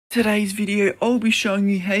Today's video, I'll be showing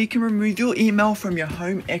you how you can remove your email from your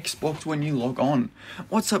home Xbox when you log on.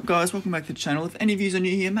 What's up guys, welcome back to the channel. If any of you are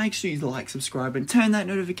new here, make sure you like, subscribe and turn that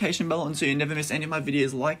notification bell on so you never miss any of my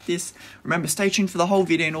videos like this. Remember, stay tuned for the whole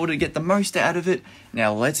video in order to get the most out of it.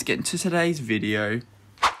 Now let's get into today's video.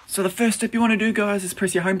 So the first step you want to do guys is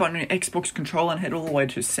press your home button on your Xbox controller and head all the way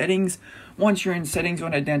to settings. Once you're in settings, you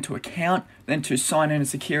want to head down to account, then to sign in and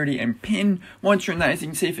security and PIN. Once you're in that, as you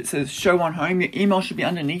can see, if it says show on home, your email should be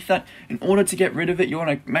underneath that. In order to get rid of it, you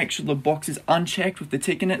want to make sure the box is unchecked with the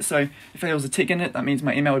tick in it. So if there was a tick in it, that means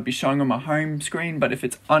my email would be showing on my home screen, but if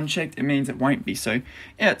it's unchecked, it means it won't be. So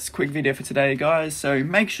yeah, it's a quick video for today guys. So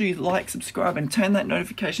make sure you like, subscribe and turn that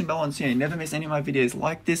notification bell on so you never miss any of my videos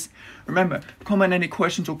like this. Remember, comment any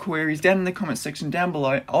questions or queries down in the comment section down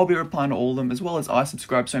below. I'll be replying to all of them, as well as I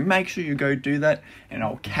subscribe, so make sure you go do that, and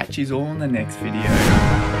I'll catch you all in the next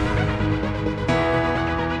video.